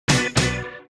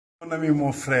mon ami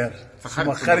mon frère.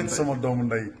 sama xarit sama doomu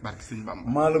ndey.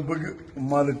 maa la bëgg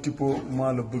maa la tippoo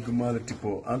maa la bëgg maa la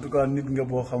tippoo en tout cas nit nga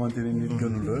boo xamante ni nit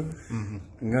gënu la.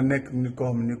 nga nekk nit koo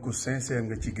xam ne nit ku sincère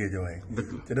nga ci géejawaay.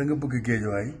 te da nga bëgg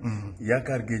géejawaay.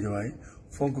 yaakaar géejawaay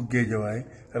fonk géejawaay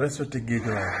respecté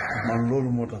géejawaay. man loolu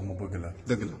moo tax ma bëgg la.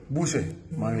 dëgg la Boucher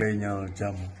maa ngi lay ñaanal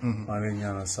jàmm. maa ngi lay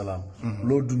ñaanal salaam.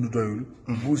 loo dund doyul.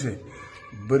 Boucher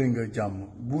bëri nga jàmm.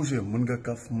 Boucher mën nga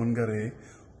kaf mën nga ree.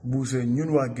 Boucher ñun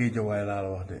waa géejawaay laa la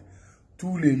wax de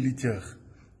tous les lutteurs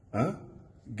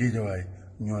géejawaay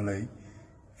ñoo lay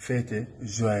fêter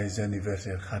joyeux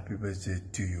anniversaire happy birthday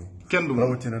to you. kenn du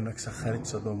rawatina nag sa xarit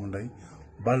sa doomu ndey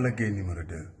Balla Gaye numéro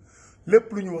 2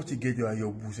 lépp lu ñu wax ci géejawaay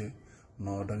yow Boucher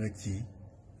non da nga ci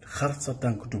xar sa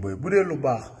tànk tubéy bu dee lu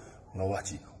baax nga wax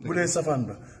ci bu dee safaan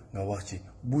ba nga wax ci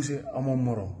Boucher amoo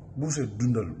morom Boucher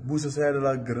dundal Boucher sa yaay da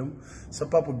laa gërëm sa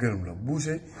papa gërëm la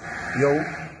Boucher yow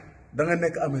da nga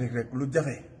nekk Amérique rek lu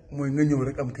jafe mooy nga ñëw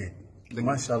rek am kayit.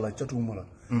 macha allah catuwuma la.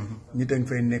 ñi dañ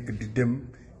fay nekk di dem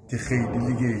di xëy di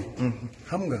liggéey.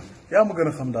 xam nga yaa ma gën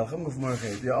a xam daal xam nga fu may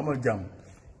xëy yow amal jàmm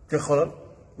te xoolal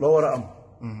loo war a am.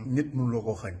 nit mënu loo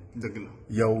ko xañ. dëgg la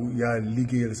yow yaa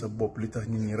liggéeyal sa bopp li tax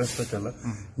nit ñi respecté la.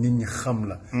 nit ñi xam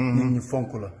la. nit ñi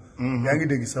fonk la. yaa ngi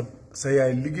dégg sa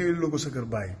yaay liggéeyal la ko sa kër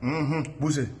bàyyi.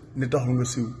 Boucher nit taxul nga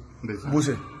siiw.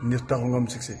 Boucher nit taxul nga am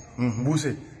succès.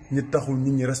 Boucher nit taxul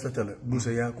nit ñi respecté la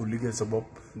Boucher yaa ko liggéey sa bopp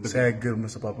sa yaay gërëm na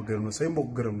sa papa gërëm na say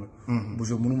mbokk gërëm na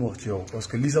Boucher mënu ma wax ci yow parce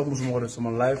que lii sax mosuma ko def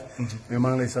sama live mais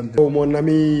maa ngi lay sant. Mon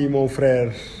ami mon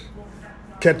frère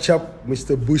Kethep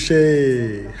Mr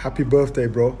Boucher happy birthday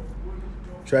bro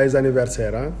joyeux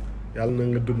anniversaire ah yàlla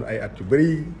na nga dund ay at yu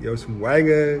bëri yow sum waay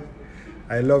nga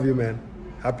I love you man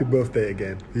happy birthday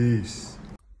again peace.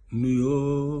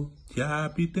 nuyoo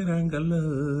caabi teranga la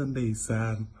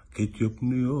ndeysaan Kethep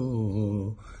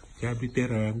nuyoo caabi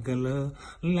teranga la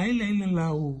lay la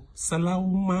laaw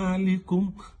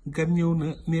salaamaaleykum gan ñëw na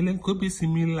ne leen ko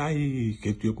bisimilaay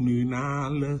Kethep nuyu naa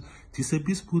la ci sa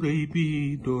bis bu rëy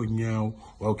bi doo ñaaw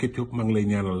waaw Kethep maa ngi lay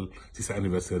ñaanal ci sa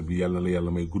anniversaire bi yàlla la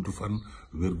yàlla may gudd fan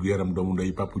wér gu yaram doomu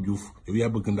ndey Papa Diouf yow yaa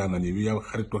bëgg ndaanaan yow yaa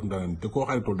xaritoon ndaanaan te koo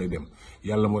xaritoon day dem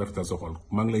yàlla moo rafetal sa xol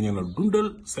maa ngi lay ñaanal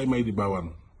dundal say may di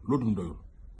baawaan loo dund doyul.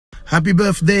 happy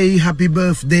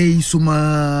birthday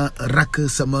suma rak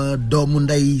sama doomu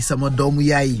ndey sama doomu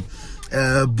yaay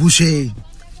Boucher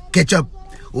Kethep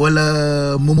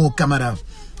wala Momo Camara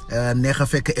neex a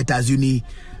fekk États-Unis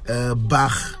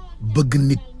baax bëgg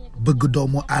nit bëgg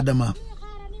doomu aadama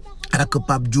rakk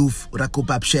Pape Diouf rakk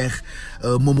Pape Cheikh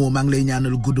Momo maa ngi lay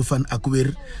ñaanal gudd fan ak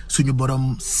wér suñu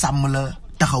borom sàmm la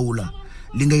taxawu la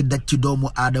li ngay daj ci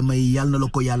doomu aadama yi yàlla na la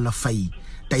ko yàlla fay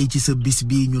tey ci sa bis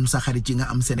bi ñun sa xarit ci nga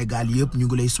am Sénégal yëpp ñu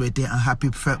ngi lay souhaiter un happy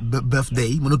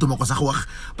birthday mënatuma ko sax wax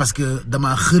parce que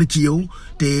dama xër ci yow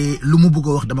te lu mu bëgg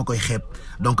a wax dama koy xeeb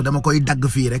donc dama koy dagg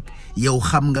fii rek yow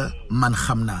xam nga man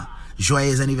xam naa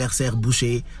joyeux anniversaire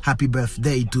Boucher happy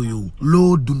birthday to you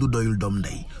loo dund doyul doom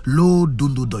ndey loo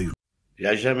dund doyul. y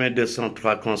a jamais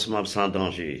 203 consommables sans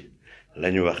danger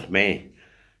la ñu wax mais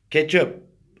Kethep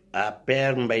à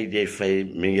père Mbaye Dieye Faye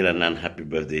mi ngi la naan happy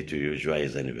birthday to you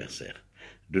joyeux anniversaire.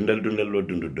 dundal loo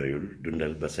dund doyul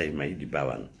dundal ba say may di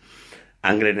baawaan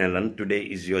anglais ne lan today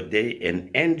is your day and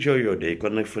enjoy your day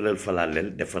kon nag fëlal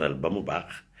falaaleel defaral ba mu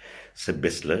baax sa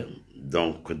bés la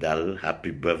donc daal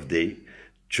happy birthday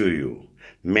to you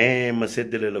mais ma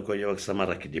séddale la ko yow ak sama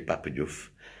rakk di Papa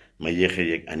Diouf ma yéexe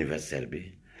yeeg anniversaire bi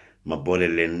ma boole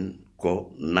leen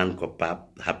ko naan ko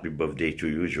Pape happy birthday to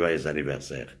you joyeux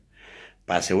anniversaire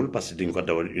paasewul parce que di nga ko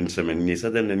dawal une semaine ñii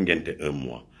sax dañ leen ngente un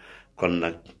mois kon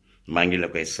nag maa ngi la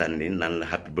koy sànni naan la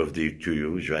happy birthday to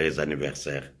you joyeux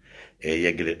anniversaire et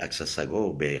yeggale ak sa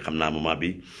sago ba xam naa moment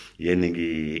bi yéen a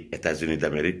ngi États-Unis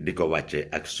d'Amérique di ko wàcce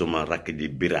ak suma rakk di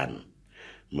Birane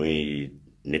muy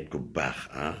nit ku baax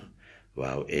ah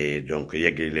waaw et donc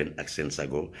yeggale leen ak seen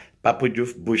sago Papa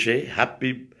Diouf Boucher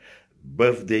happy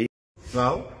birthday.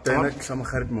 waaw tey nag sama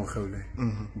xarit moo xewle.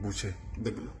 Boucher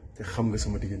dëgg la te xam nga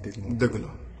sama diggante ak moom dëgg la.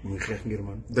 muy xeex ngir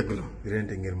man dëgg la di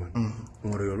rente ngir man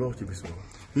moo war a yow loo wax ci bis boobu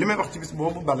li may wax ci bis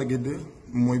boobu Balla Gaye 2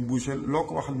 mooy Boucher loo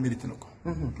ko waxal mérité na ko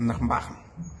ndax mbaaxam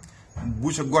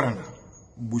Boucher gore na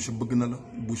Boucher bëgg na la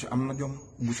Boucher am na jom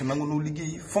Boucher nangu nu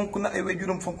liggéey fonk na ay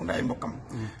waajuram fonk na ay mbokkam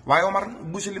waaye Omar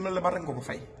Boucher li ma la ba rek nga ko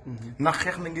fay ndax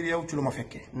xeex na ngir yow ci lu ma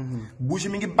fekkee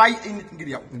Boucher mi ngi bàyyi ay nit ngir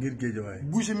yow ngir géejawaay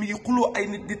Boucher mi ngi xuloo ay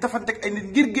nit di tafanteeg ay nit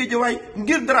ngir géejawaay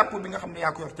ngir drapeau bi nga xam ne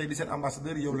yaa ko yor tey di seen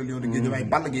ambassadeur yow la Lion de Géejawaay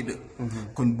Balla Gaye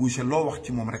 2 kon Boucher loo wax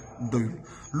ci moom rek doyul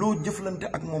loo jëflante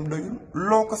ak moom doyul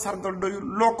loo ko sargal doyul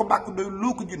loo ko bàkk doyul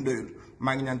loo ko jën doyul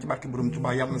maa ngi ñaan ci barke borom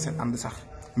Tuubaa yàlla na seen ànd sax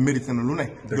mérité na lu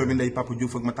ne doomi ndey Papa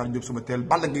Diouf ak Matar Diop suba teel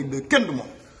Balla Gaye 2 kenn du moom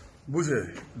Boucher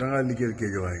da ngaa liggéeyal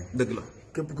géejawaay. dëgg la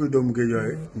képp kuy doomu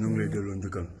géejawaay ñu ngi lay delloo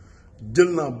njëkkal jël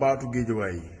naa baatu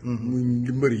géejawaay yi. muy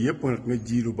mbëri yëpp nag nga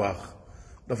ji lu baax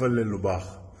dafa leen lu baax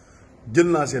jël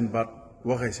naa seen baat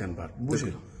waxee seen baat.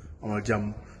 Boucher amal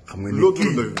jàmm. xam nga ni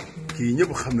kii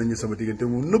ñëpp xam nañu sama diggante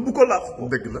moom nëbbu ko làq ko.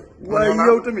 dëgg la waaye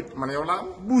yow tamit. man yow laa am.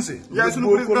 Boucher yaay sunu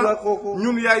président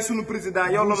ñun yaay sunu président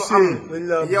yow la ñu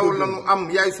am. yow la ñu am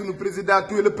yaay sunu président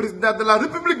tu es le président de la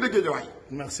République de Guédiawaye.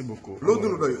 merci beaucoup. loolu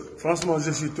dunu doy. franchement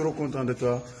je suis trop content de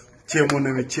toi. Tu es mon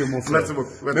ami, tu es mon frère. Merci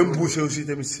beaucoup. Même Boucher aussi,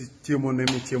 tu es mon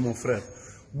ami, tu es mon frère.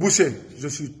 Boucher, je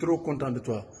suis trop content de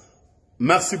toi.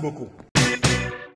 Merci beaucoup.